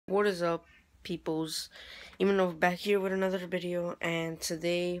What is up, peoples? Even though back here with another video, and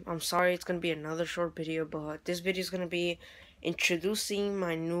today I'm sorry it's gonna be another short video, but this video is gonna be introducing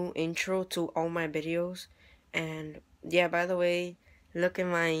my new intro to all my videos. And yeah, by the way, look at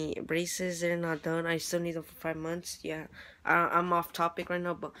my braces, they're not done. I still need them for 5 months. Yeah, I'm off topic right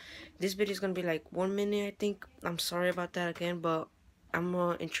now, but this video is gonna be like 1 minute, I think. I'm sorry about that again, but I'm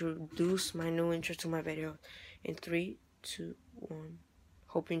gonna introduce my new intro to my video in 3, 2, 1.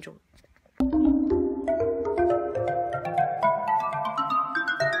 Hope you enjoy.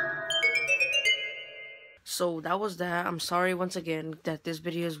 So that was that. I'm sorry once again that this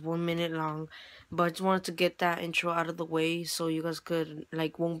video is 1 minute long, but I just wanted to get that intro out of the way so you guys could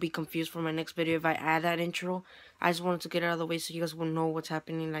won't be confused for my next video if I add that intro. I just wanted to get it out of the way so you guys will know what's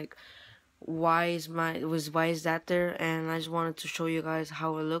happening, like why is that there, and I just wanted to show you guys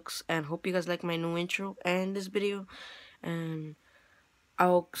how it looks, and hope you guys like my new intro and this video. And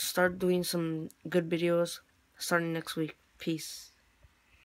I'll start doing some good videos starting next week. Peace.